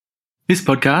This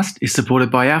podcast is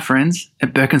supported by our friends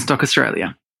at Birkenstock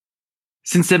Australia.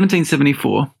 Since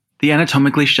 1774, the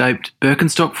anatomically shaped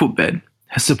Birkenstock footbed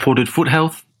has supported foot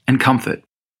health and comfort.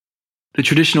 The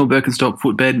traditional Birkenstock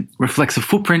footbed reflects a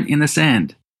footprint in the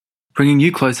sand, bringing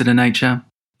you closer to nature,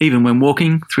 even when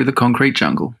walking through the concrete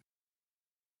jungle.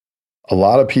 A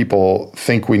lot of people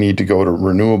think we need to go to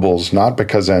renewables not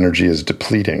because energy is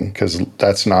depleting, because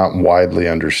that's not widely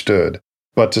understood,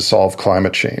 but to solve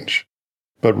climate change.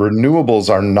 But renewables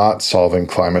are not solving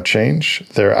climate change.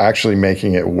 They're actually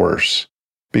making it worse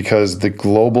because the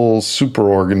global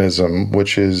superorganism,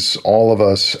 which is all of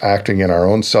us acting in our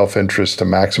own self-interest to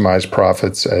maximize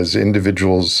profits as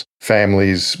individuals,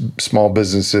 families, small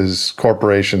businesses,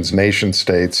 corporations, nation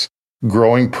states,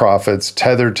 growing profits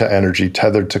tethered to energy,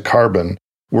 tethered to carbon,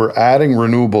 we're adding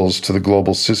renewables to the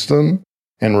global system.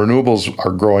 And renewables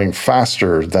are growing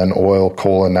faster than oil,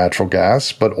 coal, and natural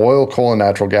gas. But oil, coal, and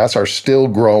natural gas are still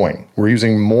growing. We're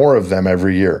using more of them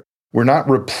every year. We're not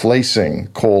replacing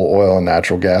coal, oil, and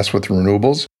natural gas with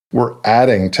renewables. We're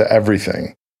adding to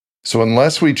everything. So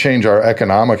unless we change our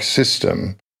economic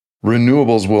system,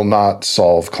 renewables will not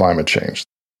solve climate change.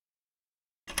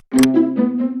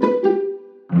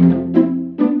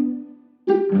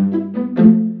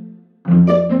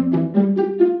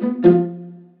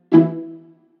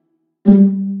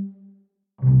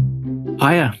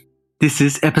 Hiya, this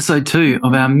is episode 2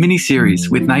 of our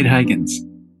mini-series with Nate Hagens,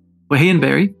 where he and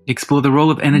Barry explore the role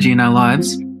of energy in our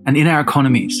lives and in our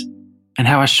economies, and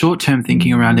how our short-term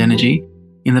thinking around energy,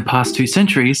 in the past 2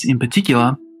 centuries in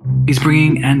particular, is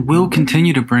bringing and will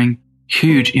continue to bring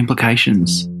huge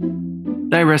implications.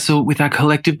 They wrestle with our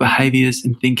collective behaviours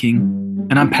and thinking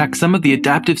and unpack some of the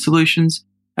adaptive solutions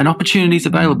and opportunities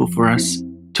available for us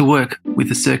to work with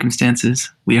the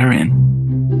circumstances we are in.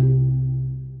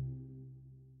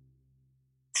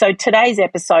 So today's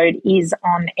episode is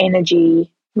on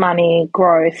energy, money,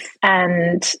 growth,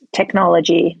 and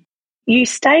technology. You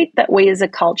state that we as a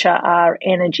culture are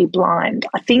energy blind.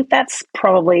 I think that's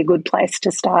probably a good place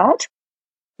to start.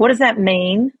 What does that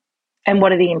mean, and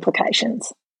what are the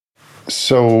implications?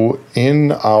 So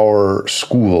in our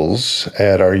schools,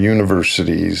 at our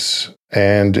universities,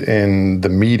 and in the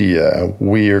media,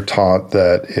 we are taught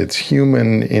that it's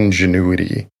human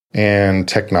ingenuity and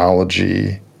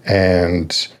technology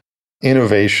and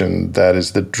innovation that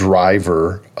is the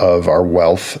driver of our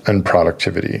wealth and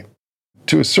productivity.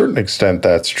 To a certain extent,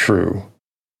 that's true.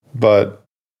 But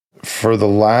for the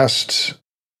last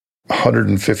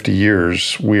 150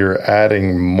 years, we're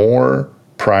adding more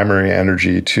primary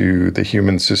energy to the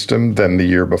human system than the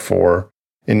year before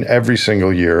in every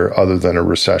single year other than a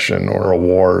recession or a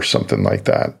war or something like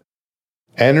that.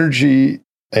 Energy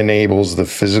enables the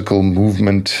physical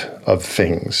movement of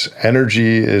things.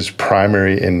 Energy is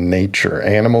primary in nature.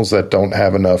 Animals that don't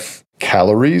have enough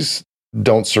calories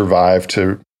don't survive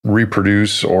to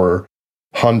reproduce or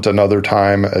hunt another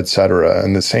time, etc.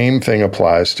 And the same thing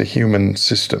applies to human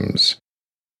systems.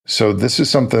 So this is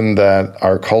something that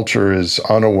our culture is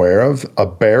unaware of. A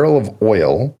barrel of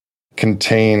oil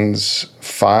contains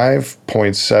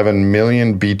 5.7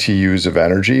 million BTUs of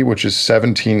energy, which is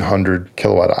 1,700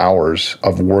 kilowatt hours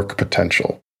of work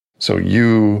potential. So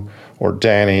you or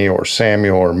Danny or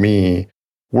Samuel or me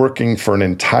working for an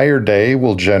entire day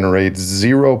will generate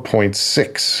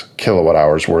 0.6 kilowatt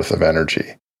hours worth of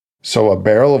energy. So a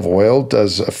barrel of oil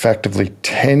does effectively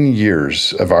 10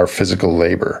 years of our physical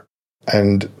labor.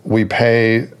 And we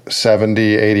pay $70,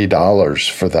 $80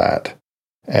 for that.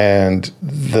 And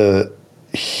the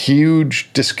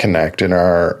huge disconnect in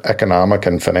our economic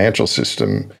and financial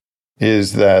system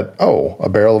is that, a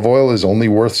barrel of oil is only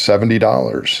worth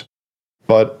 $70.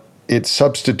 But it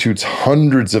substitutes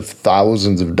hundreds of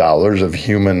thousands of dollars of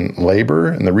human labor.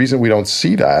 And the reason we don't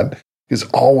see that is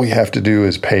all we have to do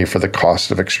is pay for the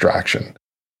cost of extraction.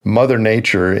 Mother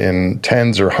Nature, in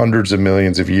tens or hundreds of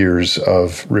millions of years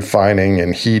of refining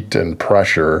and heat and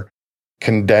pressure,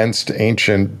 condensed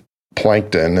ancient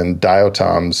plankton and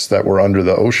diatoms that were under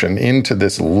the ocean into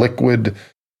this liquid,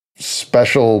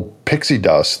 special pixie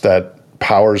dust that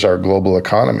powers our global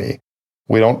economy.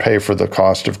 We don't pay for the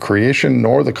cost of creation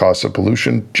nor the cost of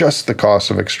pollution, just the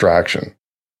cost of extraction.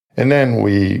 And then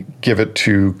we give it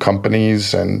to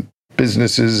companies and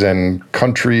businesses and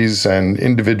countries and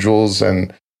individuals,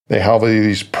 and they have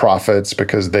these profits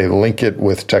because they link it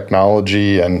with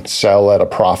technology and sell at a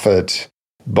profit.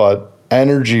 But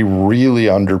energy really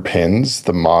underpins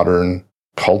the modern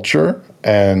culture,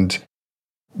 and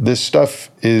this stuff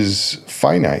is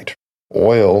finite.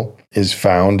 Oil is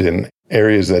found in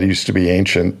areas that used to be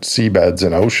ancient seabeds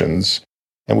and oceans,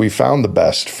 and we found the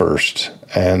best first,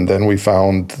 and then we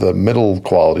found the middle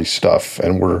quality stuff,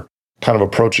 and we're kind of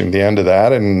approaching the end of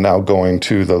that and now going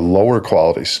to the lower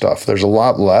quality stuff. There's a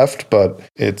lot left, but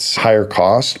it's higher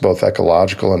cost, both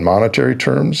ecological and monetary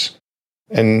terms.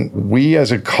 And we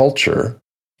as a culture,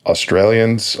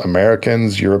 Australians,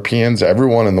 Americans, Europeans,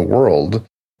 everyone in the world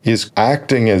is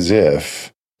acting as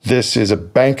if this is a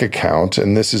bank account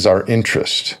and this is our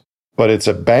interest. But it's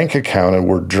a bank account and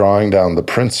we're drawing down the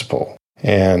principal.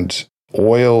 And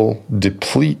oil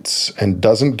depletes and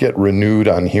doesn't get renewed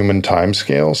on human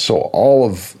timescales. So all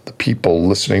of the people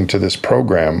listening to this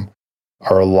program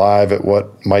are alive at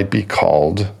what might be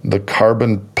called the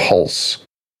carbon pulse,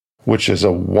 which is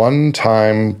a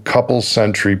one-time couple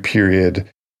century period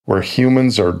where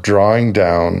humans are drawing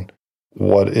down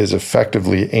what is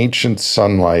effectively ancient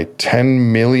sunlight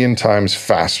 10 million times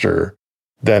faster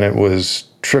than it was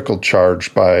trickle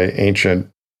charged by ancient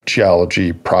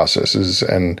geology processes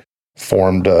and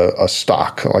formed a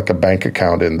stock, like a bank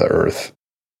account in the earth.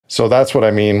 So that's what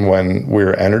I mean when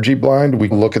we're energy blind. We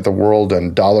look at the world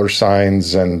and dollar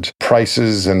signs and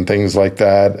prices and things like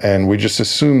that, and we just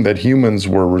assume that humans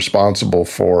were responsible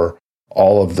for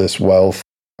all of this wealth,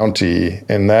 bounty,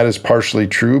 and that is partially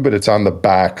true, but it's on the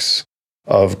backs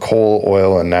of coal,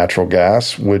 oil, and natural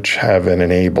gas, which have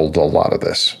enabled a lot of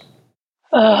this.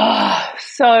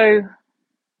 So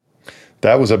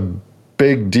that was a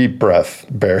big, deep breath,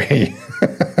 Barry.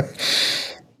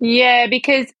 Yeah,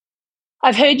 because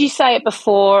I've heard you say it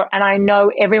before, and I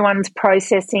know everyone's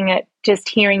processing it. Just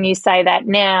hearing you say that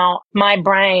now, my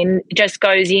brain just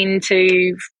goes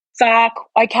into, fuck,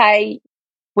 okay,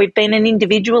 we've been an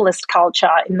individualist culture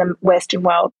in the Western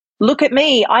world. Look at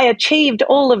me, I achieved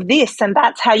all of this, and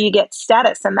that's how you get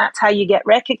status, and that's how you get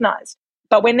recognized.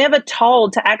 But we're never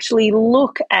told to actually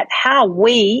look at how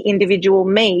we, individual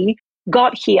me,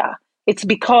 got here. It's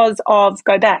because of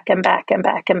go back and back and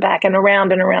back and back and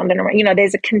around and around and around. You know,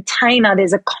 there's a container,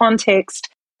 there's a context.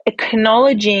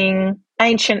 Acknowledging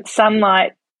ancient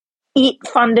sunlight, it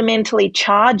fundamentally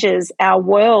charges our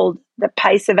world, the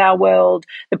pace of our world,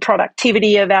 the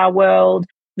productivity of our world.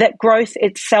 That growth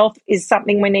itself is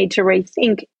something we need to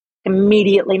rethink.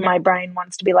 Immediately my brain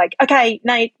wants to be like, okay,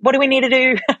 Nate, what do we need to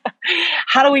do?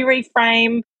 How do we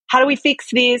reframe? How do we fix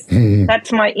this?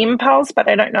 That's my impulse, but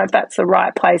I don't know if that's the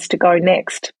right place to go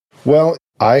next. Well,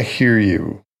 I hear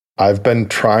you. I've been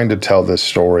trying to tell this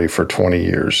story for 20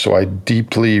 years, so I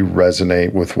deeply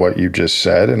resonate with what you just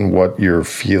said and what you're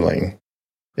feeling.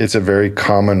 It's a very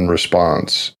common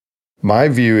response. My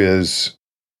view is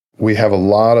we have a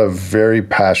lot of very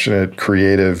passionate,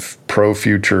 creative,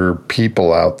 pro-future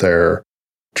people out there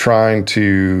trying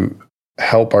to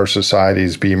help our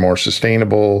societies be more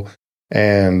sustainable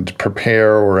and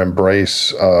prepare or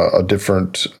embrace a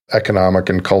different economic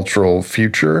and cultural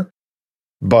future.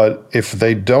 But if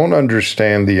they don't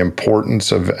understand the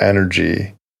importance of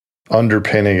energy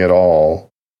underpinning it all,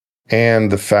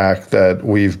 and the fact that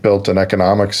we've built an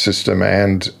economic system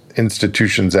and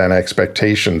institutions and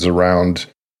expectations around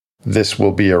this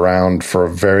will be around for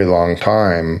a very long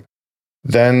time,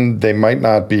 then they might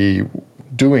not be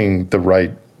doing the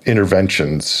right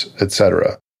interventions,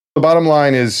 etc. The bottom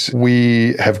line is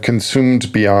we have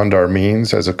consumed beyond our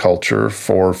means as a culture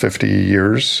for 50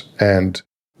 years, and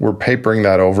we're papering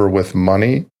that over with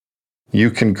money. You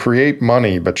can create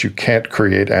money, but you can't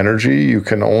create energy. You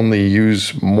can only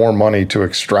use more money to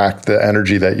extract the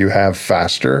energy that you have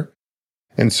faster.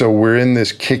 And so we're in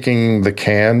this kicking the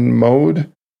can mode,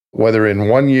 whether in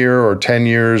 1 year or 10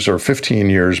 years or 15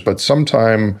 years, but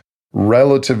sometime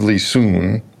relatively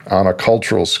soon on a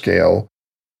cultural scale,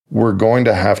 we're going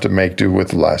to have to make do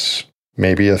with less,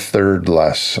 maybe a third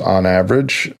less on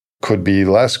average. Could be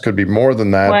less, could be more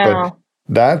than that. Wow. But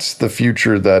that's the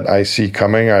future that I see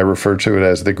coming. I refer to it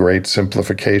as the great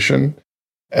simplification.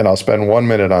 And I'll spend 1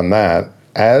 minute on that.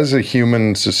 As a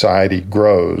human society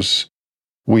grows,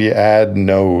 we add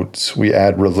nodes, we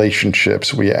add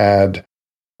relationships, we add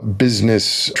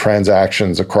business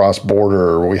transactions across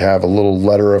border. We have a little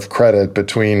letter of credit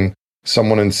between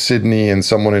someone in Sydney and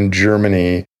someone in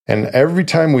Germany. And every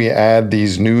time we add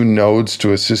these new nodes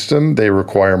to a system, they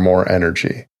require more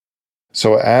energy.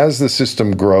 So as the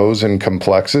system grows in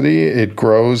complexity, it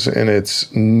grows in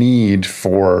its need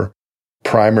for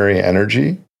primary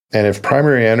energy. And if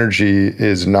primary energy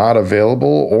is not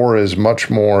available or is much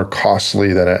more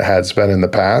costly than it has been in the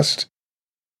past,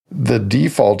 the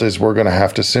default is we're going to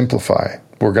have to simplify.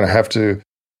 We're going to have to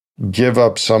give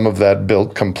up some of that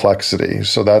built complexity.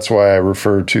 So that's why I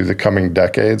refer to the coming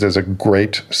decades as a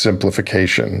great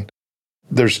simplification.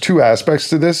 There's two aspects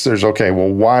to this. There's, okay, well,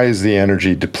 why is the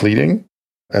energy depleting?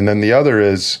 And then the other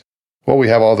is, Well, we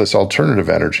have all this alternative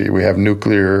energy. We have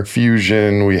nuclear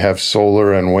fusion, we have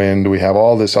solar and wind, we have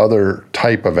all this other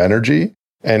type of energy.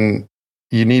 And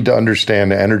you need to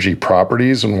understand energy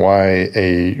properties and why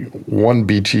a 1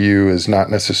 BTU is not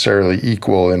necessarily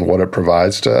equal in what it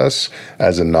provides to us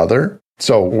as another.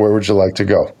 So where would you like to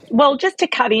go? Well, just to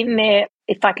cut in there,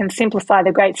 if I can simplify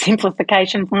the great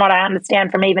simplification from what I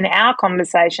understand from even our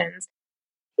conversations,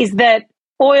 is that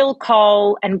oil,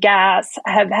 coal and gas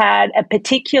have had a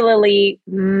particularly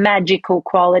magical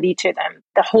quality to them,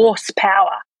 the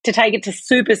horsepower. To take it to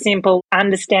super simple,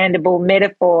 understandable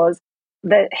metaphors,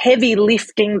 the heavy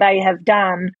lifting they have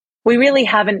done, we really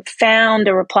haven't found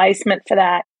a replacement for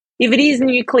that. If it is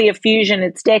nuclear fusion,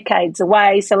 it's decades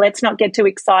away, so let's not get too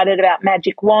excited about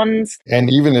magic wands.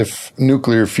 And even if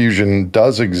nuclear fusion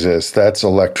does exist, that's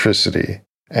electricity.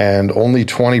 And only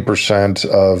 20%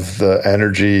 of the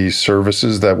energy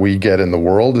services that we get in the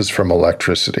world is from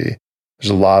electricity. There's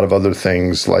a lot of other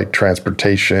things like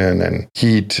transportation and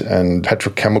heat and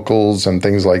petrochemicals and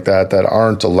things like that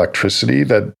aren't electricity,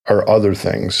 that are other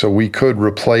things. So we could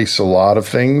replace a lot of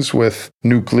things with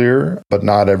nuclear, but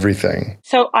not everything.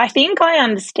 So I think I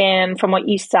understand from what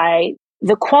you say,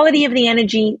 the quality of the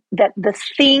energy that the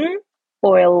thing,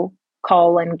 oil,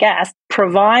 coal and gas,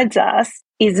 provides us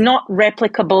is not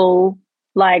replicable,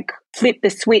 like flip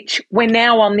the switch. We're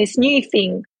now on this new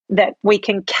thing that we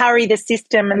can carry the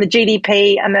system and the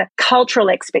GDP and the cultural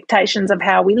expectations of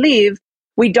how we live.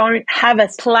 We don't have a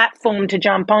platform to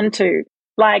jump onto.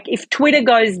 Like if Twitter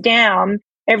goes down,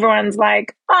 everyone's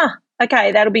like,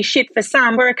 okay, that'll be shit for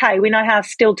some. We're okay. We know how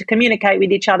still to communicate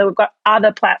with each other. We've got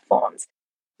other platforms.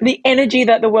 The energy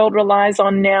that the world relies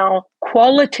on now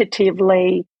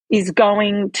qualitatively is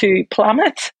going to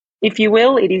plummet, if you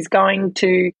will. It is going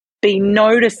to be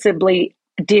noticeably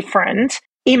different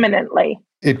imminently.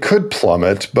 It could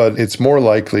plummet, but it's more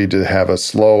likely to have a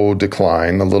slow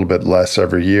decline, a little bit less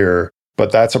every year.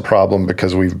 But that's a problem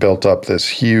because we've built up this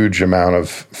huge amount of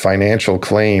financial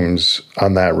claims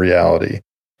on that reality.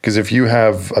 Because if you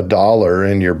have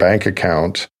 $1 in your bank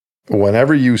account,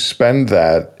 whenever you spend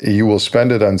that, you will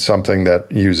spend it on something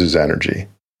that uses energy.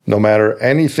 No matter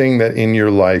anything that in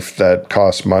your life that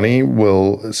costs money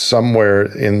will somewhere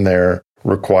in there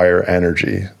require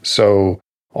energy. So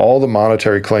all the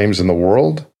monetary claims in the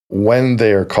world, when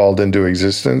they are called into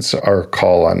existence, are a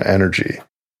call on energy.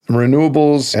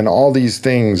 Renewables and all these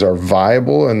things are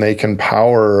viable and they can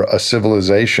power a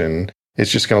civilization.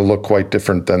 It's just going to look quite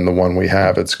different than the one we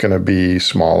have. It's going to be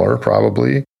smaller,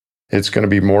 probably. It's going to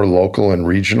be more local and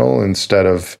regional instead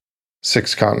of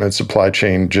 6-continent supply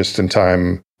chain,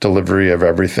 just-in-time delivery of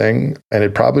everything. And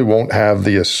it probably won't have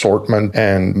the assortment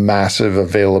and massive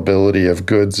availability of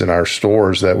goods in our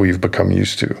stores that we've become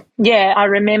used to. Yeah, I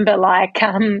remember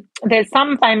there's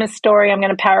some famous story, I'm going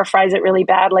to paraphrase it really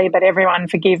badly, but everyone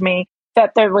forgive me,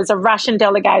 that there was a Russian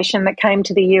delegation that came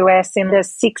to the US in the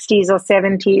 60s or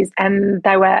 70s, and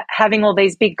they were having all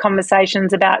these big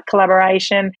conversations about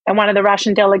collaboration. And one of the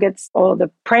Russian delegates, or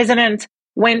the president,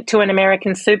 went to an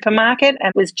American supermarket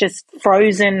and was just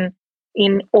frozen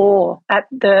in awe at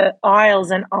the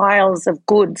aisles and aisles of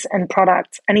goods and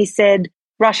products. And he said,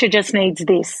 Russia just needs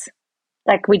this.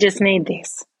 Like, we just need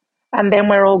this. And then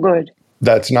we're all good.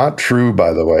 That's not true,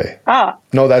 by the way.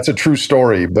 No, that's a true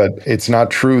story, but it's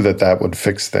not true that that would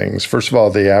fix things. First of all,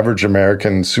 the average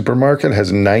American supermarket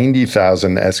has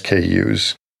 90,000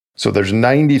 SKUs. So there's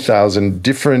 90,000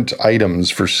 different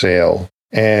items for sale.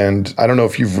 And I don't know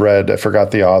if you've read, I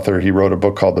forgot the author, he wrote a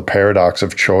book called The Paradox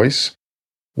of Choice,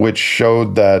 which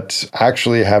showed that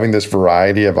actually having this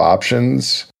variety of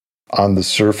options on the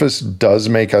surface does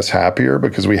make us happier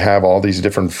because we have all these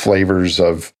different flavors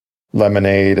of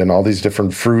lemonade and all these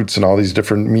different fruits and all these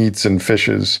different meats and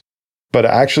fishes. But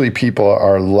actually people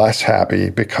are less happy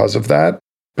because of that,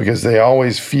 because they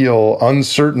always feel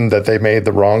uncertain that they made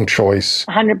the wrong choice.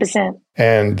 100%.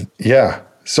 And yeah,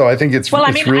 so I think it's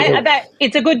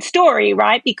it's a good story,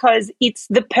 right? Because it's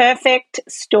the perfect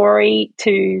story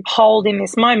to hold in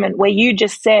this moment where you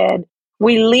just said,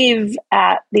 we live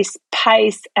at this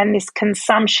pace and this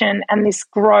consumption and this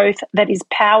growth that is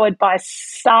powered by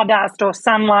stardust or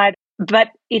sunlight, but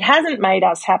it hasn't made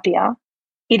us happier.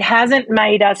 It hasn't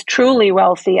made us truly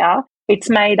wealthier.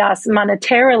 It's made us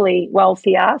monetarily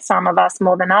wealthier, some of us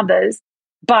more than others.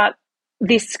 But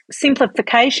this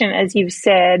simplification, as you've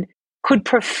said, could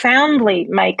profoundly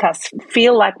make us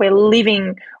feel like we're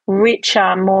living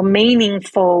richer, more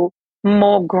meaningful,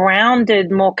 more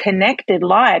grounded, more connected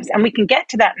lives. And we can get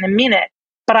to that in a minute.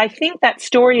 But I think that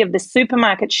story of the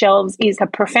supermarket shelves is a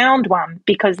profound one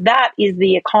because that is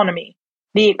the economy.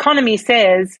 The economy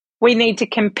says we need to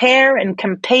compare and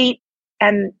compete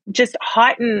and just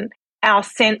heighten our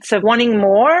sense of wanting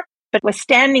more, but we're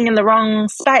standing in the wrong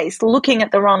space, looking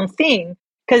at the wrong thing.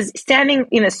 Because standing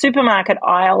in a supermarket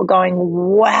aisle going,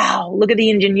 wow, look at the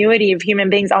ingenuity of human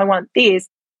beings, I want this.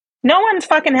 No one's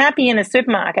fucking happy in a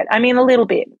supermarket. I mean, a little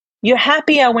bit. You're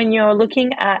happier when you're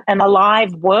looking at an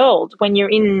alive world, when you're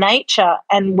in nature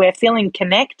and we're feeling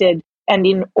connected and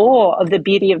in awe of the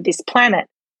beauty of this planet.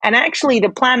 And actually, the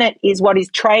planet is what is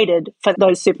traded for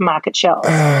those supermarket shelves.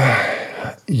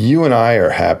 You and I are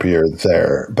happier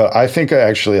there. But I think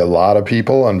actually a lot of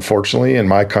people, unfortunately, in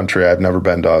my country, I've never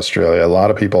been to Australia, a lot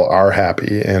of people are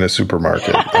happy in a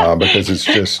supermarket because it's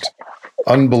just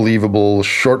unbelievable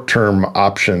short-term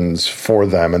options for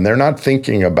them. And they're not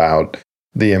thinking about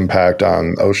the impact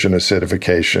on ocean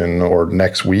acidification or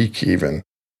next week even.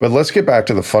 But let's get back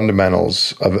to the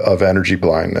fundamentals of energy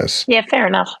blindness. Yeah, fair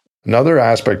enough. Another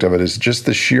aspect of it is just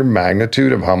the sheer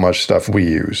magnitude of how much stuff we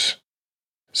use.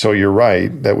 So you're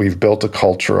right that we've built a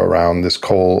culture around this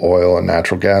coal, oil, and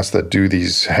natural gas that do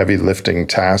these heavy lifting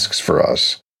tasks for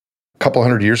us. A couple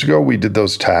hundred years ago, we did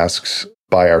those tasks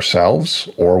by ourselves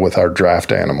or with our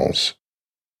draft animals.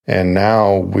 And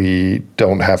now we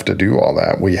don't have to do all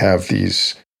that. We have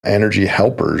these energy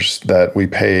helpers that we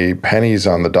pay pennies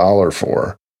on the dollar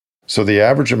for. So the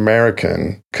average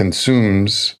American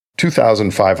consumes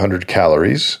 2,500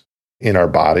 calories in our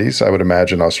bodies. I would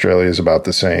imagine Australia is about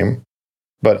the same.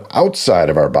 But outside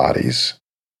of our bodies,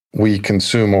 we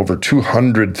consume over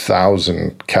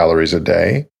 200,000 calories a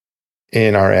day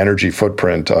in our energy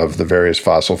footprint of the various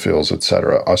fossil fuels, et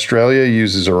cetera. Australia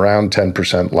uses around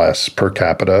 10% less per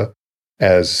capita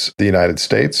as the United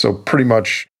States. So pretty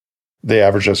much the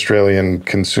average Australian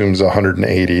consumes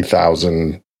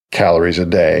 180,000 calories a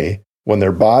day when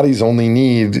their bodies only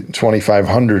need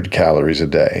 2,500 calories a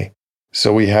day.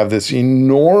 So we have this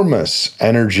enormous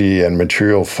energy and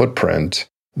material footprint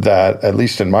that, at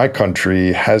least in my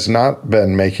country, has not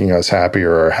been making us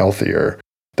happier or healthier.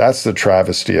 That's the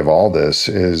travesty of all this,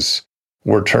 is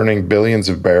we're turning billions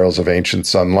of barrels of ancient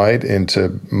sunlight into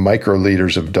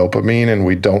microliters of dopamine, and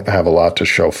we don't have a lot to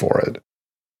show for it.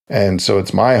 And so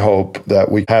it's my hope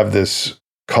that we have this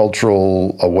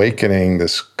cultural awakening,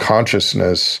 this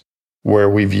consciousness, where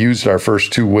we've used our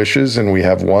first two wishes and we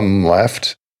have one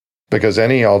left. Because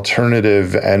any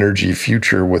alternative energy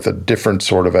future with a different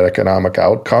sort of economic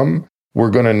outcome, we're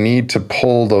going to need to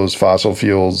pull those fossil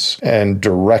fuels and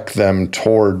direct them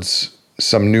towards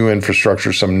some new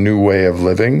infrastructure, some new way of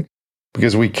living,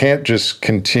 because we can't just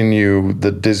continue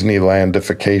the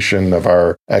Disneylandification of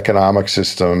our economic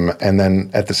system and then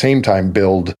at the same time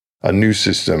build a new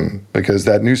system, because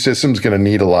that new system is going to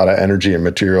need a lot of energy and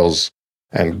materials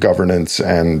and governance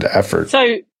and effort.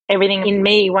 So everything in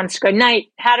me wants to go,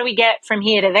 Nate, how do we get from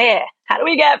here to there? How do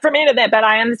we get from here to there? But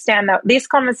I understand that this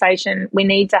conversation we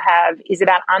need to have is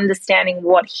about understanding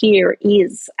what here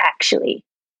is actually,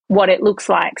 what it looks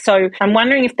like. So I'm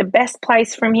wondering if the best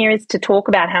place from here is to talk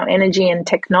about how energy and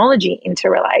technology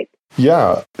interrelate.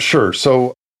 Yeah, sure.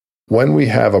 So when we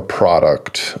have a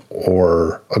product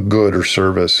or a good or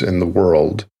service in the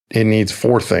world, it needs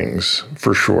four things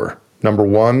for sure. Number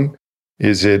one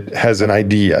is it has an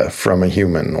idea from a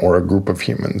human or a group of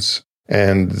humans,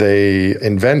 and they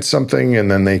invent something and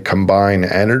then they combine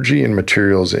energy and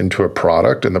materials into a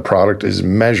product, and the product is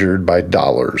measured by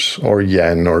dollars or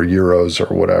yen or euros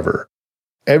or whatever.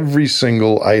 Every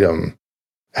single item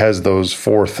has those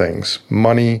four things: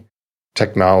 money,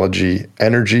 technology,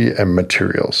 energy, and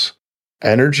materials.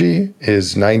 Energy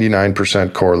is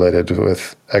 99% correlated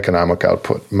with economic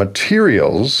output.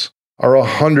 Materials are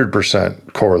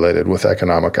 100% correlated with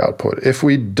economic output. If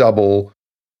we double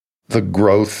the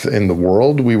growth in the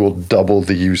world, we will double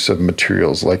the use of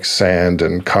materials like sand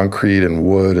and concrete and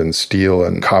wood and steel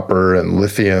and copper and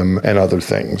lithium and other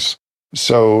things.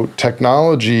 So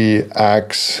technology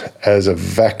acts as a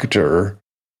vector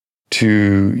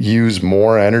to use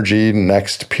more energy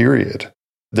next period.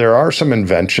 There are some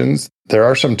inventions, there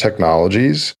are some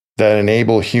technologies that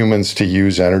enable humans to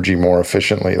use energy more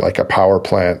efficiently, like a power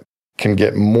plant can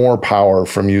get more power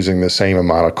from using the same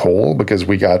amount of coal because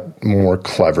we got more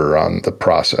clever on the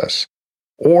process.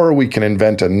 Or we can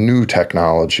invent a new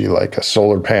technology like a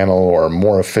solar panel or a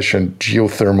more efficient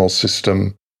geothermal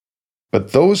system.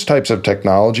 But those types of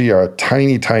technology are a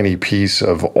tiny, tiny piece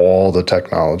of all the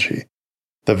technology.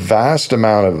 The vast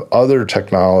amount of other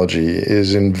technology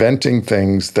is inventing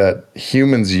things that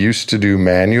humans used to do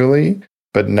manually,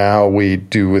 but now we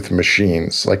do with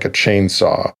machines, like a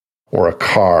chainsaw or a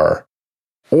car.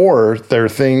 Or there are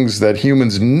things that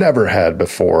humans never had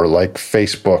before, like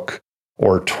Facebook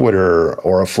or Twitter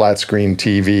or a flat screen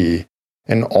TV.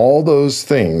 And all those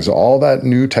things, all that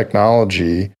new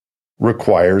technology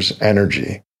requires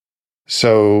energy.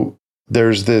 So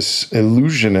there's this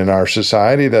illusion in our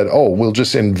society that, we'll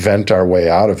just invent our way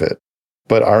out of it.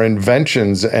 But our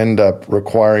inventions end up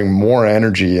requiring more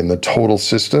energy in the total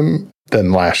system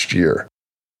than last year.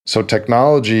 So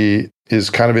technology is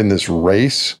kind of in this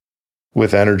race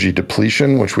with energy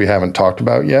depletion, which we haven't talked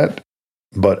about yet.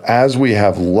 But as we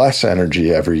have less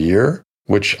energy every year,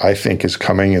 which I think is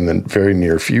coming in the very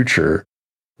near future,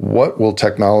 what will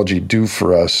technology do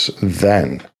for us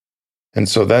then? And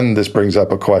so then this brings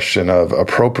up a question of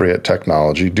appropriate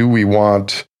technology. Do we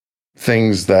want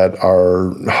things that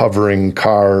are hovering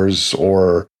cars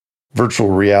or virtual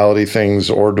reality things,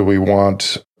 or do we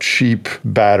want cheap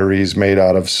batteries made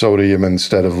out of sodium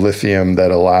instead of lithium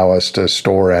that allow us to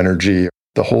store energy?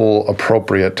 The whole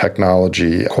appropriate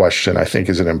technology question, I think,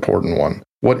 is an important one.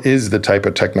 What is the type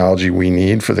of technology we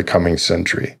need for the coming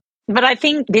century? But I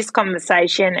think this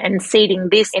conversation and seeding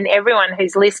this in everyone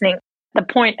who's listening, the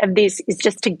point of this is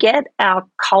just to get our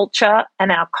culture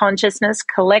and our consciousness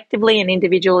collectively and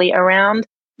individually around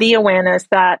the awareness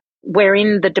that we're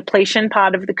in the depletion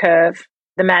part of the curve,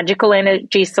 the magical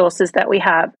energy sources that we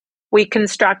have. We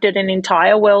constructed an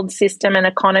entire world system and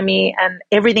economy, and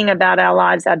everything about our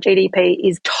lives, our GDP,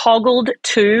 is toggled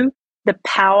to the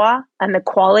power and the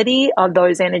quality of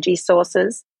those energy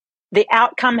sources. The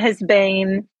outcome has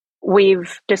been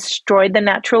we've destroyed the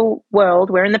natural world.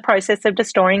 We're in the process of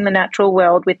destroying the natural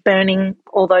world with burning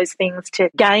all those things to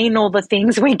gain all the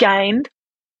things we gained.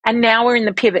 And now we're in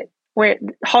the pivot. We're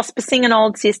hospicing an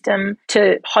old system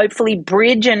to hopefully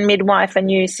bridge and midwife a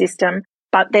new system.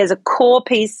 But there's a core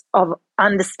piece of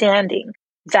understanding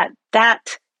that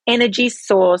that energy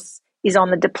source is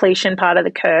on the depletion part of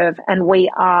the curve, and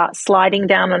we are sliding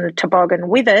down on a toboggan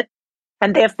with it.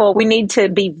 And therefore, we need to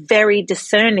be very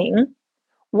discerning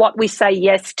what we say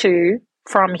yes to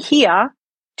from here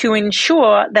to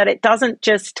ensure that it doesn't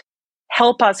just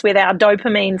help us with our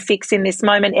dopamine fix in this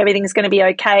moment. Everything's going to be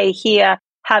okay here.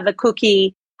 Have a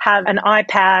cookie, have an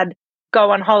iPad,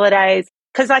 go on holidays.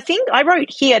 Because I think I wrote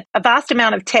here, a vast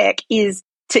amount of tech is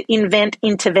to invent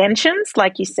interventions,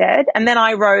 like you said. And then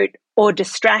I wrote, or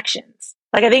distractions.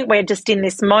 Like I think we're just in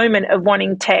this moment of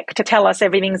wanting tech to tell us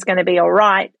everything's going to be all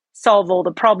right, solve all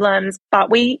the problems, but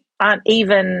we aren't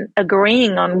even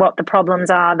agreeing on what the problems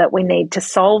are that we need to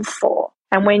solve for.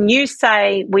 And when you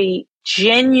say we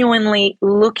genuinely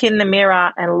look in the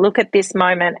mirror and look at this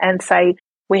moment and say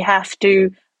we have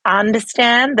to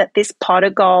understand that this pot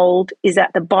of gold is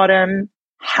at the bottom,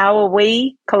 how are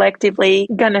we collectively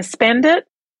going to spend it?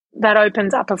 That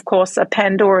opens up, of course, a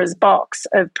Pandora's box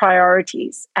of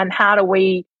priorities. And how do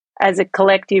we, as a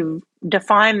collective,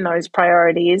 define those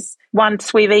priorities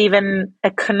once we've even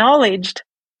acknowledged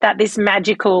that this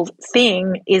magical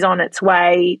thing is on its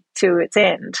way to its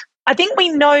end? I think we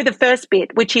know the first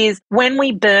bit, which is when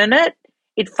we burn it,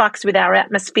 it fucks with our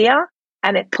atmosphere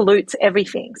and it pollutes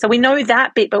everything. So we know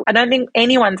that bit, but I don't think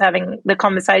anyone's having the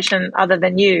conversation other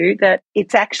than you that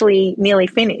it's actually nearly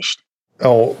finished.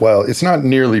 Oh, well, it's not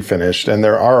nearly finished, and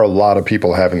there are a lot of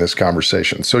people having this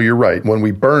conversation. So you're right. When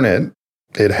we burn it,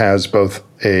 it has both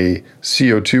a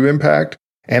CO2 impact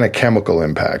and a chemical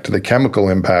impact. The chemical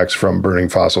impacts from burning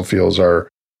fossil fuels are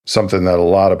something that a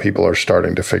lot of people are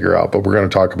starting to figure out, but we're going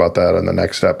to talk about that in the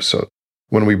next episode.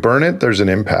 When we burn it, there's an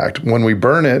impact. When we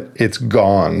burn it, it's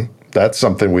gone. That's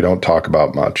something we don't talk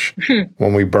about much.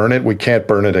 When we burn it, we can't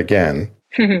burn it again.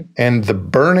 And the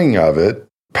burning of it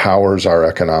powers our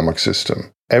economic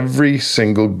system. Every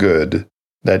single good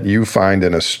that you find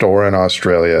in a store in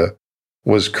Australia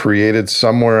was created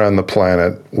somewhere on the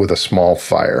planet with a small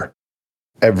fire.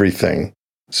 Everything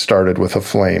started with a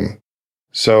flame.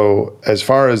 So as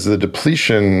far as the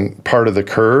depletion part of the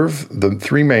curve, the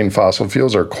three main fossil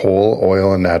fuels are coal,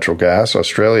 oil, and natural gas.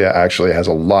 Australia actually has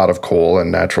a lot of coal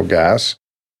and natural gas.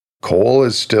 Coal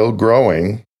is still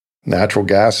growing. Natural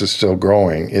gas is still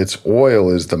growing. Its oil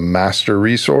is the master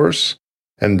resource,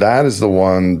 and that is the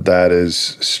one that is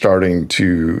starting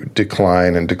to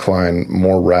decline and decline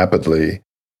more rapidly.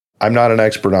 I'm not an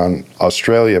expert on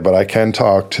Australia, but I can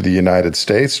talk to the United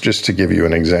States just to give you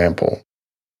an example.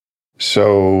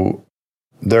 So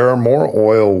there are more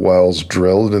oil wells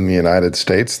drilled in the United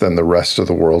States than the rest of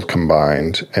the world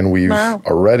combined, and we've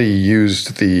already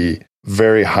used the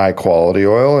very high quality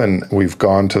oil, and we've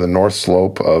gone to the North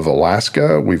Slope of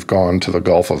Alaska, we've gone to the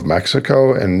Gulf of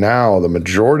Mexico, and now the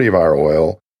majority of our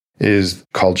oil is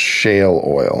called shale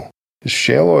oil.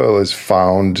 Shale oil is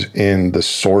found in the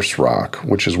source rock,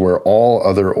 which is where all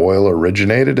other oil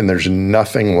originated, and there's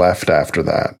nothing left after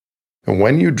that. And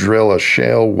when you drill a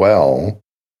shale well,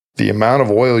 the amount of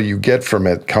oil you get from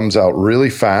it comes out really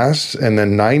fast, and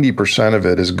then 90% of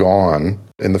it is gone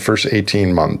in the first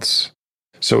 18 months.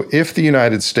 So if the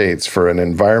United States, for an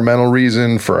environmental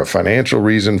reason, for a financial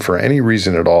reason, for any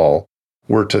reason at all,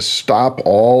 were to stop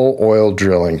all oil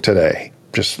drilling today,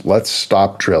 just let's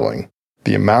stop drilling,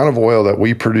 the amount of oil that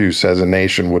we produce as a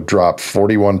nation would drop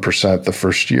 41% the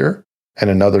first year and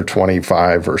another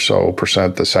 25 or so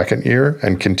percent the second year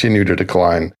and continue to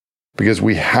decline because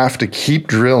we have to keep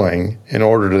drilling in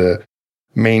order to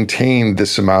maintain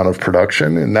this amount of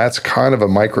production. And that's kind of a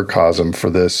microcosm for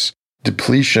this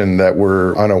depletion that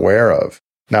we're unaware of.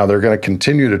 Now, they're going to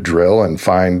continue to drill and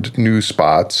find new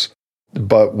spots,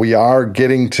 but we are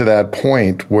getting to that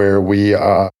point where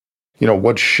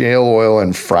what shale oil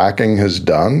and fracking has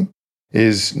done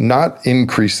is not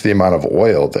increase the amount of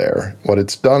oil there. What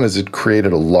it's done is it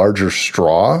created a larger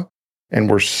straw, and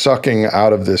we're sucking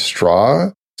out of this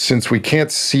straw. Since we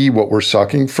can't see what we're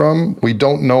sucking from, we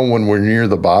don't know when we're near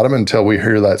the bottom until we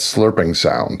hear that slurping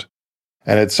sound.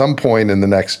 And at some point in the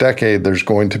next decade, there's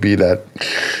going to be that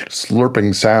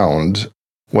slurping sound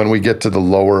when we get to the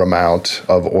lower amount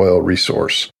of oil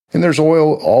resource. And there's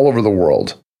oil all over the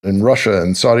world, in Russia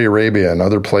and Saudi Arabia and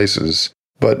other places.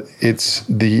 But it's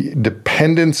the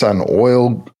dependence on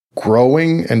oil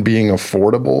growing and being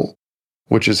affordable,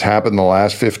 which has happened the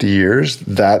last 50 years,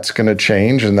 that's going to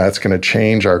change, and that's going to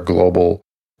change our global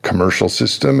commercial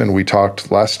system. And we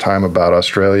talked last time about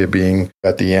Australia being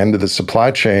at the end of the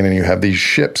supply chain, and you have these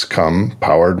ships come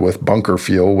powered with bunker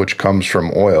fuel, which comes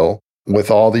from oil, with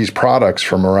all these products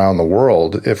from around the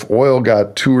world. If oil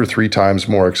got 2 or 3 times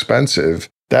more expensive,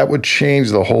 that would change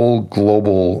the whole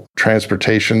global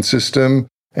transportation system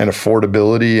and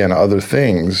affordability and other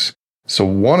things. So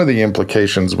one of the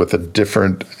implications with a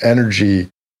different energy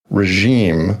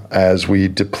regime as we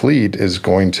deplete is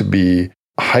going to be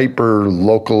hyper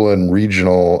local and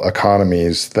regional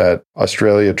economies that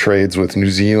Australia trades with New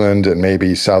Zealand and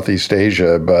maybe Southeast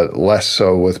Asia, but less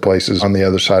so with places on the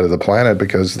other side of the planet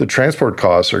because the transport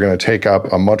costs are going to take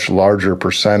up a much larger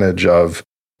percentage of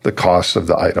the cost of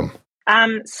the item.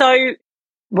 So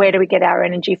where do we get our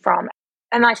energy from?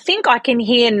 And I think I can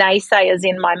hear naysayers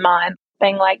in my mind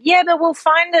being like, yeah, but we'll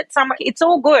find it somewhere. It's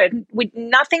all good.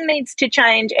 Nothing needs to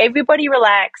change. Everybody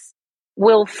relax.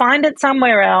 We'll find it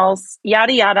somewhere else,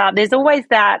 yada, yada. There's always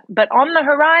that. But on the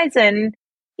horizon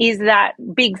is that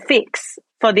big fix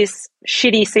for this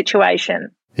shitty situation.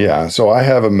 Yeah. So I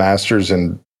have a master's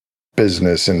in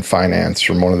business and finance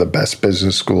from one of the best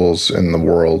business schools in the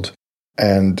world.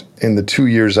 And in the 2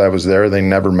 years I was there, they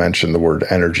never mentioned the word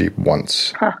energy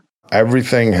once. Huh.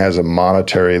 Everything has a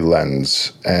monetary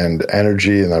lens, and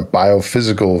energy and a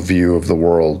biophysical view of the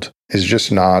world is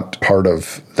just not part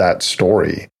of that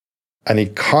story. An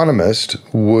economist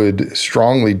would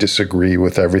strongly disagree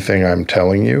with everything I'm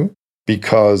telling you,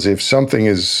 because if something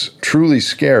is truly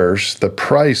scarce, the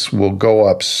price will go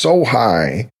up so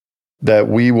high that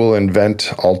we will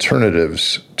invent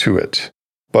alternatives to it.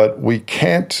 But we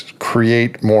can't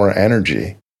create more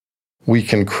energy. We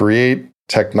can create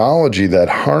technology that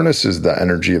harnesses the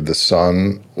energy of the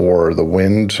sun or the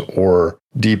wind or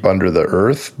deep under the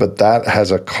earth, but that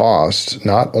has a cost,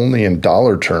 not only in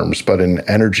dollar terms, but in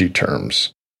energy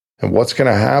terms. And what's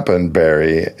going to happen,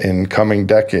 Barry, in coming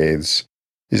decades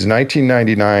is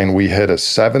 1999, we hit a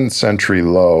 7th century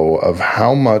low of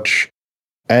how much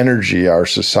energy our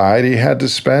society had to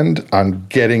spend on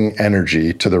getting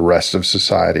energy to the rest of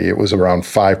society. It was around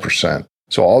 5%.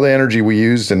 So all the energy we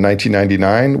used in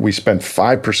 1999, we spent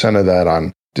 5% of that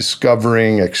on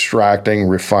discovering, extracting,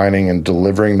 refining, and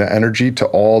delivering the energy to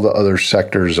all the other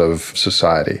sectors of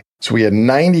society. So we had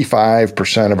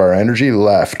 95% of our energy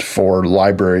left for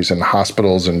libraries and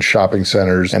hospitals and shopping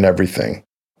centers and everything.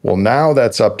 Well, now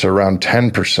that's up to around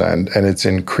 10%, and it's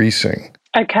increasing.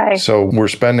 Okay. So we're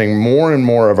spending more and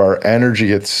more of our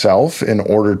energy itself in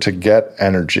order to get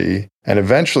energy. And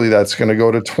eventually that's going to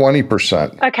go to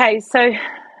 20%. Okay. So,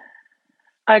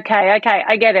 okay.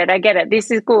 I get it.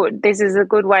 This is good. This is a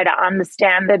good way to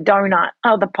understand the donut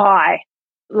or the pie.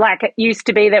 Like it used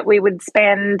to be that we would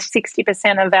spend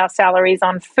 60% of our salaries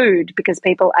on food because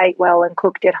people ate well and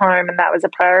cooked at home, and that was a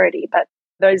priority. But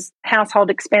those household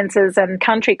expenses and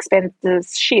country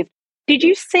expenses shift. Did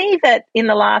you see that in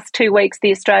the last 2 weeks,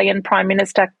 the Australian Prime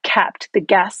Minister capped the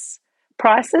gas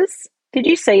prices? Did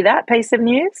you see that piece of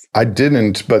news? I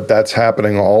didn't, but that's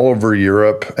happening all over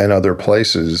Europe and other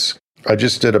places. I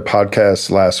just did a podcast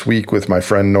last week with my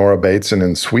friend Nora Bateson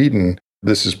in Sweden.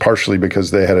 This is partially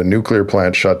because they had a nuclear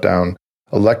plant shut down.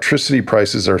 Electricity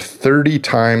prices are 30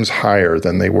 times higher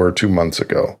than they were 2 months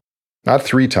ago. Not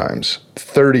 3 times,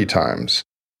 30 times.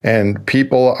 And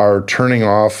people are turning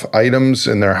off items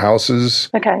in their houses.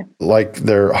 Okay. Like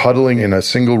they're huddling in a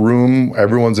single room.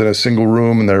 Everyone's in a single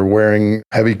room and they're wearing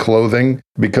heavy clothing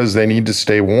because they need to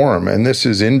stay warm. And this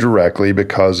is indirectly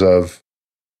because of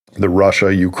the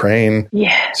Russia-Ukraine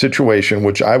situation,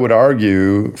 which I would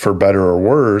argue, for better or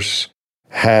worse,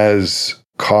 has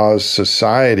caused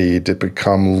society to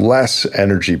become less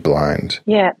energy blind.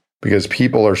 Yeah. Because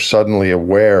people are suddenly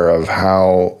aware of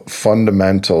how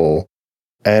fundamental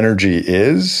energy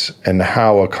is and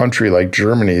how a country like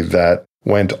Germany that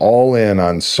went all in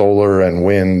on solar and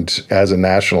wind as a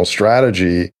national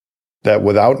strategy, that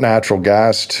without natural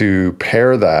gas to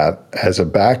pair that as a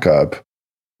backup,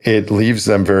 it leaves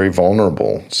them very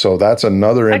vulnerable. So that's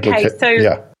another implication.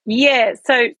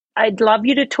 So I'd love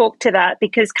you to talk to that,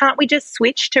 because can't we just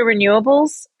switch to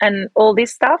renewables and all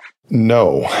this stuff?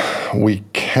 No, we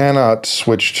cannot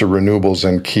switch to renewables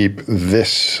and keep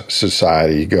this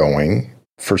society going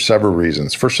for several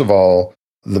reasons. First of all,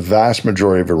 the vast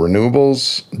majority of the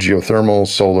renewables, geothermal,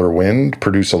 solar, wind,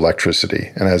 produce electricity.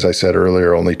 And as I said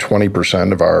earlier, only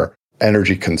 20% of our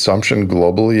energy consumption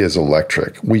globally is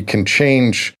electric. We can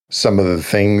change some of the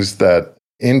things that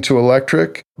into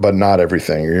electric, but not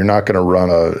everything. You're not going to run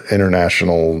an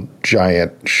international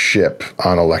giant ship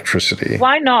on electricity.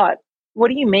 Why not? What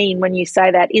do you mean when you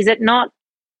say that? Is it not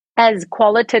as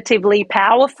qualitatively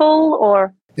powerful,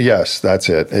 or? Yes, that's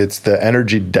it. It's the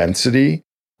energy density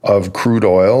of crude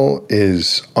oil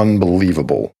is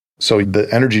unbelievable. So the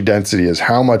energy density is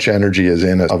how much energy is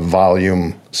in a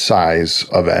volume size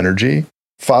of energy.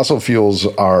 Fossil fuels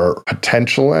are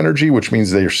potential energy, which means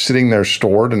they're sitting there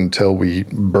stored until we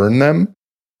burn them.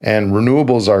 And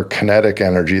renewables are kinetic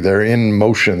energy. They're in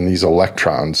motion, these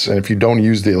electrons. And if you don't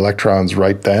use the electrons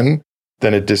right then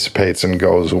it dissipates and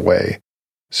goes away.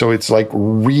 So it's like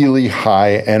really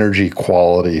high energy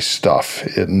quality stuff,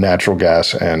 natural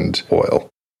gas and oil.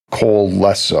 Coal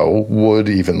less so, wood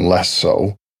even less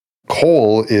so.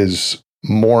 Coal is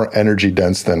more energy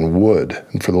dense than wood.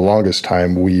 And for the longest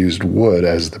time, we used wood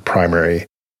as the primary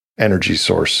energy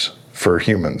source for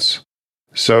humans.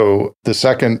 So the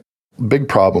second big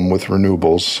problem with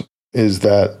renewables is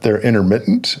that they're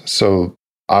intermittent. So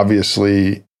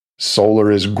obviously,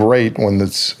 solar is great when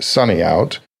it's sunny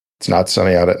out. It's not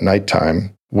sunny out at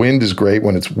nighttime. Wind is great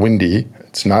when it's windy.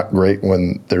 It's not great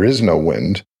when there is no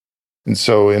wind. And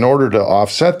so in order to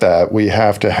offset that, we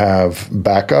have to have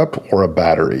backup or a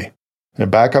battery. And a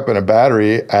backup and a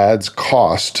battery adds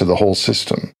cost to the whole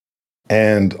system.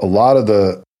 And a lot of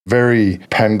the very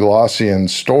Panglossian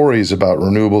stories about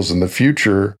renewables in the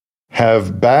future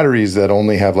have batteries that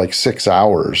only have like 6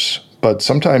 hours. But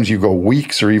sometimes you go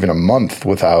weeks or even a month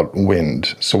without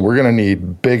wind. So we're going to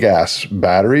need big-ass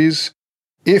batteries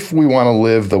if we want to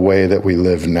live the way that we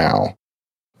live now.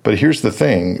 But here's the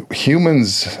thing.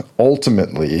 Humans,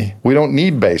 ultimately, we don't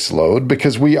need base load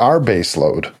because we are base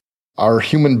load. Our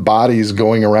human bodies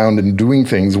going around and doing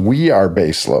things, we are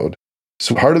base load.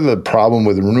 So part of the problem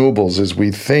with renewables is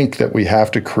we think that we have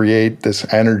to create this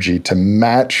energy to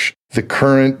match the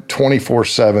current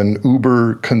 24/7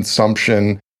 Uber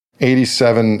consumption,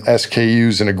 87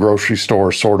 SKUs in a grocery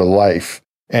store sort of life.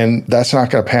 And that's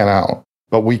not going to pan out.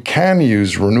 But we can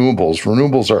use renewables.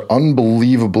 Renewables are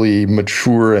unbelievably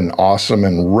mature and awesome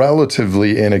and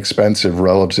relatively inexpensive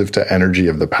relative to energy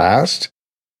of the past.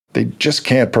 They just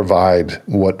can't provide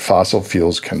what fossil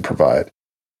fuels can provide.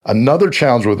 Another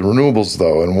challenge with renewables,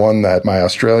 though, and one that my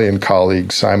Australian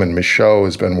colleague Simon Michaud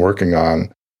has been working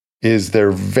on, is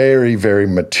they're very, very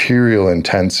material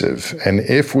intensive. And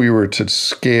if we were to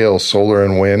scale solar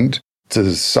and wind to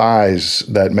the size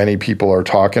that many people are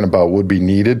talking about would be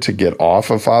needed to get off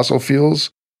of fossil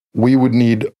fuels, we would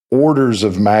need orders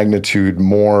of magnitude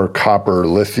more copper,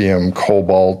 lithium,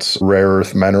 cobalt, rare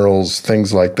earth minerals,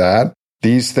 things like that.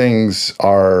 These things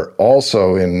are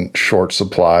also in short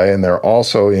supply, and they're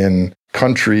also in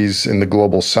countries in the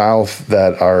global south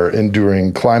that are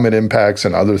enduring climate impacts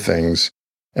and other things.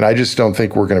 And I just don't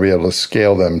think we're going to be able to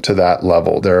scale them to that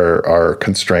level. There are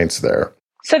constraints there.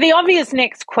 So the obvious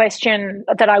next question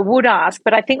that I would ask,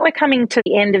 but I think we're coming to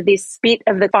the end of this bit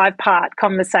of the 5-part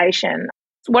conversation.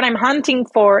 What I'm hunting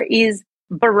for is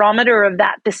barometer of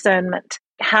that discernment.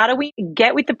 How do we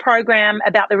get with the program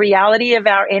about the reality of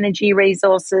our energy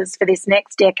resources for this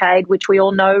next decade, which we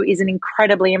all know is an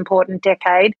incredibly important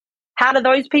decade? How do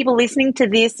those people listening to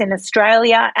this in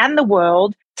Australia and the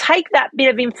world take that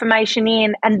bit of information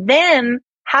in and then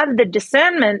have the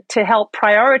discernment to help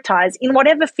prioritize in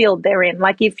whatever field they're in?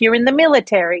 Like if you're in the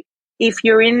military, if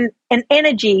you're in an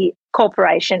energy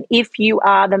corporation, if you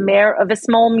are the mayor of a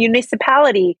small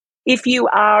municipality, if you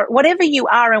are whatever you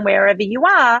are and wherever you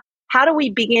are, how do we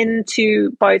begin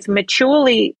to both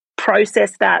maturely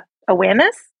process that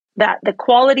awareness that the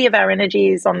quality of our energy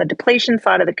is on the depletion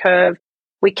side of the curve?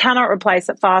 We cannot replace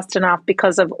it fast enough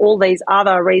because of all these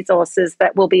other resources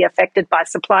that will be affected by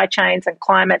supply chains and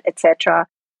climate, etc.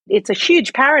 It's a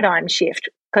huge paradigm shift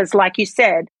because, like you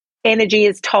said, energy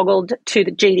is toggled to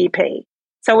the GDP.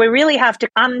 So we really have to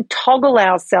untoggle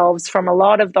ourselves from a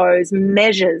lot of those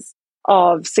measures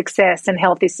of success in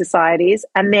healthy societies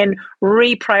and then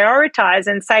reprioritize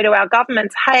and say to our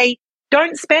governments, hey,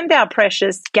 don't spend our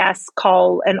precious gas,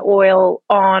 coal and oil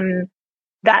on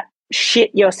that shit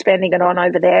you're spending it on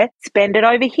over there. Spend it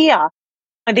over here.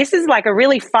 And this is like a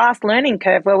really fast learning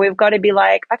curve where we've got to be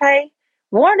like, okay,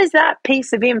 what does that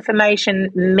piece of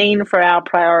information mean for our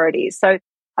priorities? So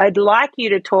I'd like you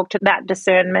to talk to that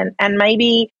discernment and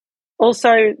maybe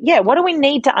also, what do we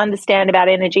need to understand about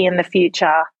energy in the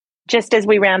future, just as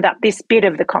we round up this bit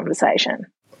of the conversation?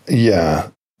 Yeah.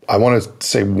 I want to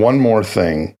say one more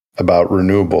thing about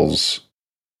renewables.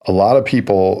 A lot of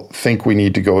people think we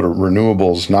need to go to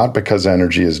renewables not because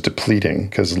energy is depleting,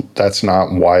 because that's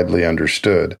not widely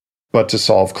understood, but to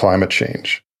solve climate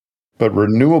change. But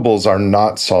renewables are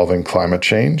not solving climate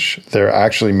change. They're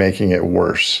actually making it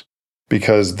worse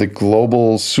because the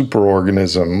global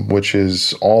superorganism, which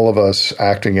is all of us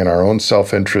acting in our own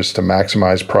self-interest to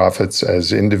maximize profits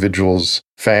as individuals,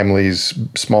 families,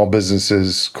 small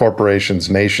businesses, corporations,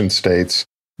 nation states,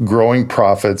 growing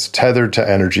profits tethered to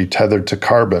energy, tethered to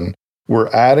carbon, we're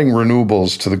adding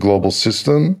renewables to the global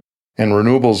system, and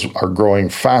renewables are growing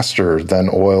faster than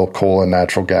oil, coal, and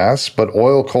natural gas, but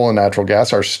oil, coal, and natural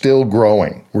gas are still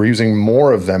growing. We're using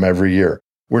more of them every year.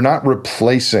 We're not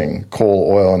replacing coal,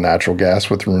 oil, and natural gas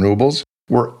with renewables.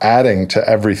 We're adding to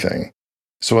everything.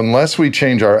 So unless we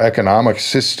change our economic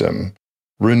system,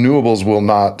 renewables will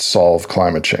not solve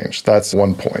climate change. That's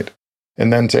one point.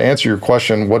 And then to answer your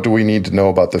question, what do we need to know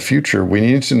about the future? We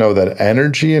need to know that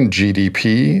energy and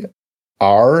GDP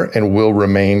are and will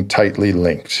remain tightly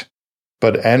linked.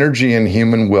 But energy and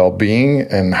human well-being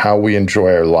and how we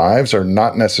enjoy our lives are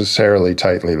not necessarily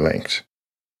tightly linked.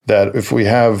 That if we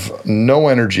have no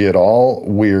energy at all,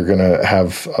 we're going to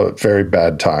have a very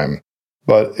bad time.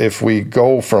 But if we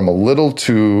go from a little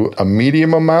to a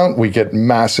medium amount, we get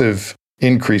massive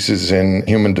increases in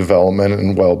human development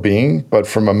and well-being. But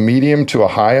from a medium to a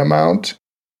high amount,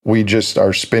 we just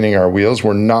are spinning our wheels.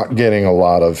 We're not getting a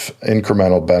lot of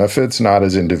incremental benefits, not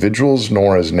as individuals,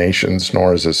 nor as nations,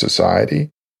 nor as a society.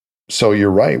 So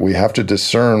you're right. We have to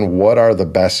discern what are the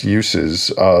best uses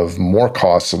of more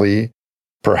costly,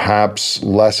 perhaps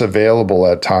less available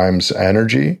at times,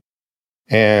 energy.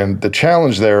 And the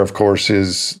challenge there, of course,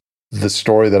 is the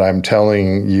story that I'm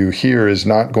telling you here is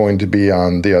not going to be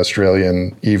on the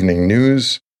Australian evening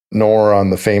news, nor on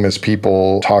the famous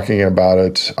people talking about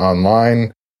it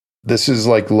online. This is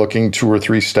like looking 2 or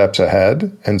 3 steps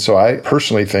ahead. And so I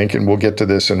personally think, and we'll get to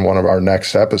this in one of our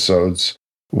next episodes,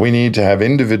 we need to have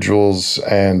individuals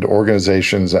and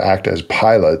organizations act as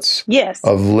pilots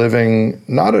of living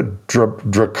not a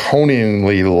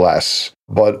draconianly less,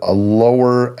 but a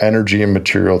lower energy and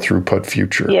material throughput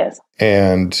future.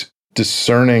 And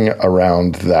discerning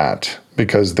around that,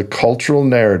 because the cultural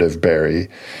narrative, Barry,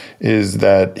 is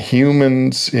that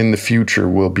humans in the future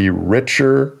will be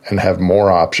richer and have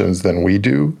more options than we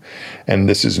do. And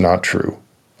this is not true.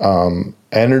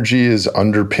 Energy has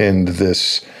underpinned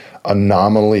this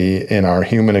anomaly in our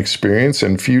human experience,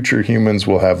 and future humans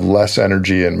will have less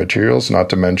energy and materials, not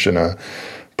to mention a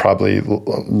probably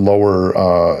lower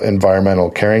environmental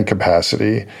carrying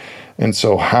capacity. And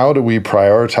so how do we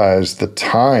prioritize the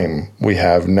time we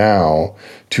have now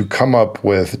to come up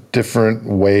with different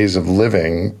ways of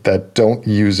living that don't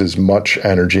use as much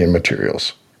energy and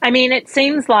materials? I mean, it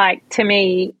seems like to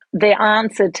me the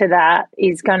answer to that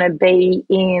is going to be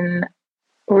in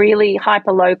really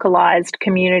hyper-localized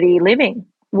community living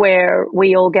where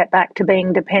we all get back to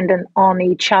being dependent on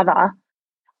each other.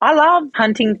 I love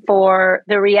hunting for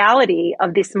the reality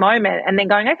of this moment and then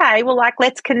going, okay, well, like,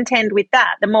 let's contend with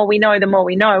that. The more we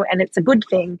know, and it's a good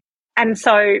thing. And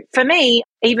so for me,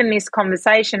 even this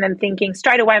conversation and thinking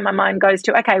straight away, my mind goes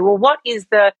to, okay, well, what is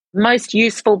the most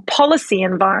useful policy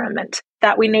environment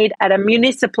that we need at a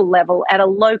municipal level, at a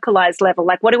localized level?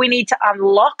 Like, what do we need to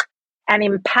unlock and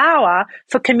empower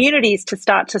for communities to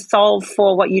start to solve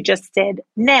for what you just said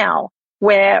now,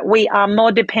 where we are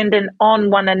more dependent on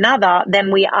one another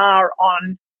than we are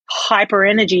on hyper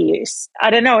energy use? I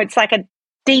don't know. It's like a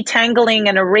detangling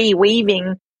and a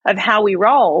reweaving of how we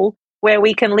roll, where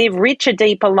we can live richer,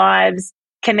 deeper lives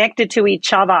connected to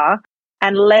each other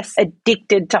and less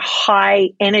addicted to high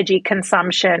energy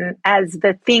consumption as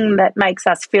the thing that makes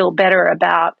us feel better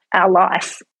about our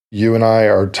life. You and I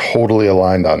are totally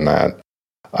aligned on that.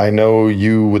 I know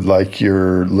you would like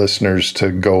your listeners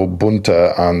to go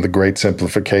bunta on the great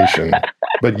simplification,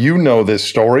 but you know this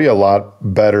story a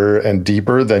lot better and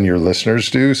deeper than your listeners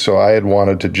do. So I had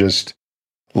wanted to just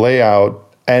lay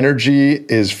out energy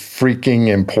is freaking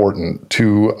important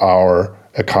to our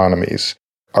economies.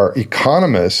 Our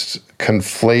economists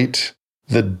conflate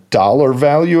the dollar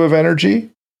value of energy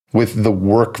with the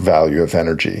work value of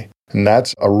energy. And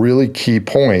that's a really key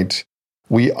point.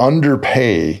 We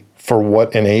underpay for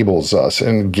what enables us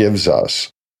and gives us.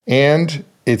 And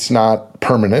it's not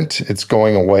permanent. It's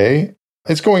going away.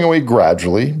 It's going away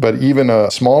gradually, but even a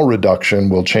small reduction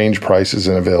will change prices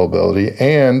and availability.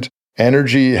 And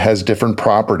energy has different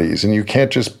properties, and you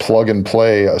can't just plug and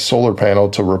play a solar panel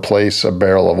to replace a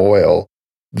barrel of oil.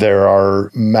 There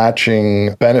are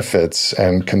matching benefits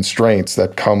and constraints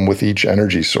that come with each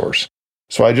energy source.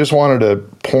 So I just wanted to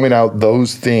point out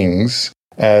those things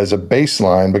as a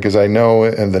baseline, because I know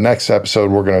in the next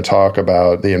episode, we're going to talk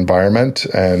about the environment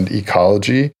and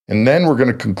ecology. And then we're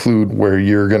going to conclude where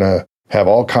you're going to have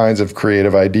all kinds of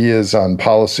creative ideas on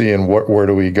policy and where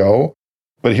do we go.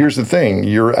 But here's the thing.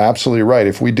 You're absolutely right.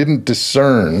 If we didn't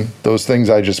discern those things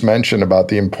I just mentioned about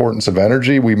the importance of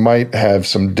energy, we might have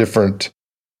some different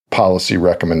policy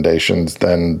recommendations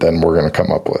than we're going to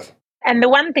come up with. And the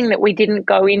one thing that we didn't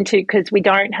go into, because we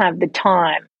don't have the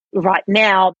time right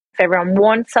now, if everyone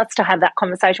wants us to have that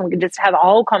conversation, we can just have a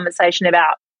whole conversation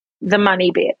about the money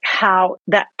bit, how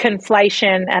that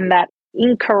conflation and that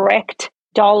incorrect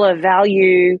dollar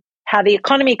value, how the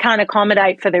economy can't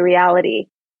accommodate for the reality.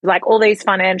 Like all these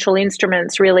financial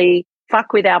instruments really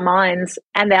fuck with our minds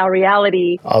and our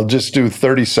reality. I'll just do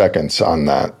 30 seconds on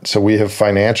that. So we have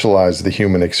financialized the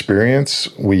human experience.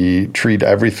 We treat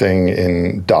everything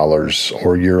in dollars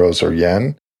or euros or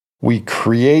yen. We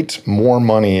create more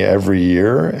money every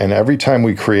year, and every time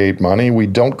we create money, we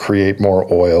don't create more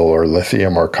oil or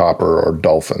lithium or copper or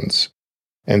dolphins.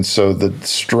 And so the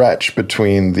stretch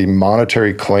between the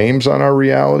monetary claims on our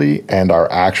reality and our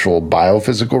actual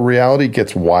biophysical reality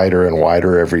gets wider and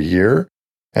wider every year,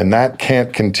 and that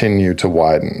can't continue to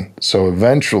widen. So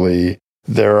eventually,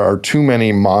 there are too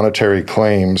many monetary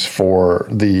claims for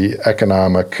the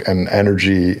economic and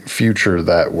energy future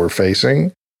that we're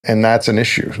facing. And that's an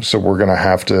issue. So we're going to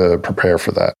have to prepare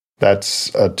for that. That's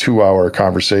a 2-hour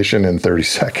conversation in 30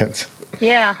 seconds.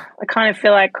 Yeah, I kind of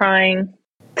feel like crying.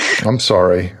 I'm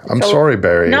sorry. I'm sorry,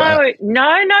 Barry. No, not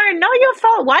your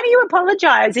fault. Why do you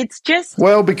apologize? It's just...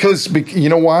 Well, because you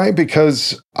know why?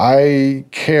 Because I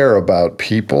care about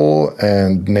people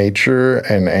and nature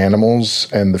and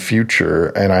animals and the future.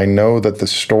 And I know that the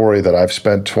story that I've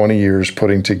spent 20 years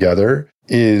putting together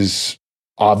is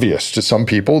obvious to some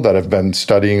people that have been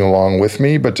studying along with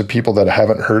me, but to people that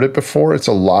haven't heard it before, it's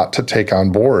a lot to take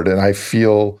on board. And I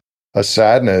feel a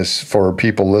sadness for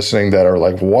people listening that are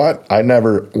like, what? I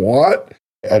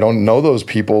don't know those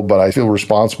people, but I feel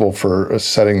responsible for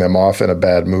setting them off in a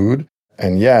bad mood.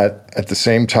 And yet, at the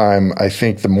same time, I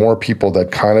think the more people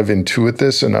that kind of intuit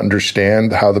this and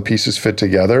understand how the pieces fit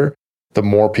together, the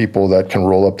more people that can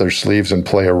roll up their sleeves and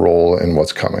play a role in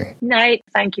what's coming. Nate,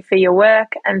 thank you for your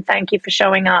work, and thank you for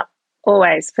showing up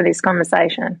always for this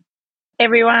conversation.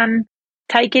 Everyone,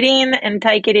 take it in and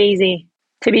take it easy.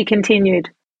 To be continued.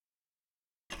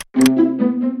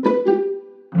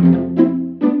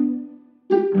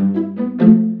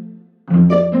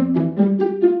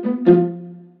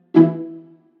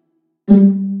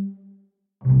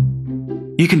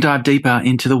 You can dive deeper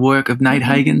into the work of Nate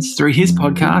Hagens through his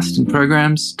podcast and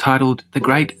programs titled The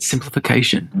Great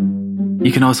Simplification.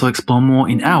 You can also explore more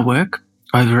in our work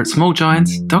over at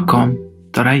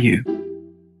smallgiants.com.au.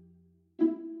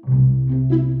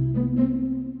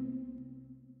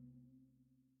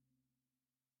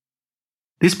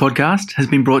 This podcast has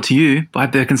been brought to you by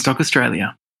Birkenstock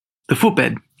Australia. The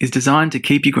footbed is designed to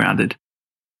keep you grounded.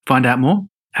 Find out more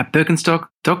at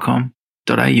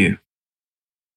birkenstock.com.au.